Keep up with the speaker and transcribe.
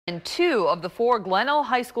And two of the four Glenelg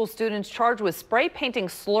High School students charged with spray painting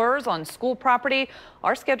slurs on school property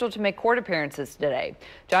are scheduled to make court appearances today.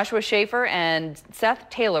 Joshua Schaefer and Seth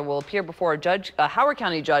Taylor will appear before a Howard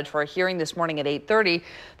County judge for a hearing this morning at 8:30.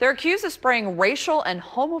 They're accused of spraying racial and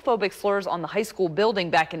homophobic slurs on the high school building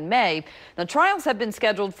back in May. Now, trials have been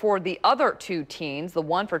scheduled for the other two teens. The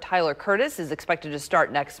one for Tyler Curtis is expected to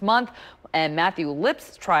start next month, and Matthew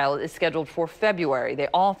Lip's trial is scheduled for February. They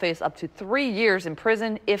all face up to 3 years in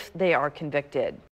prison if they are convicted.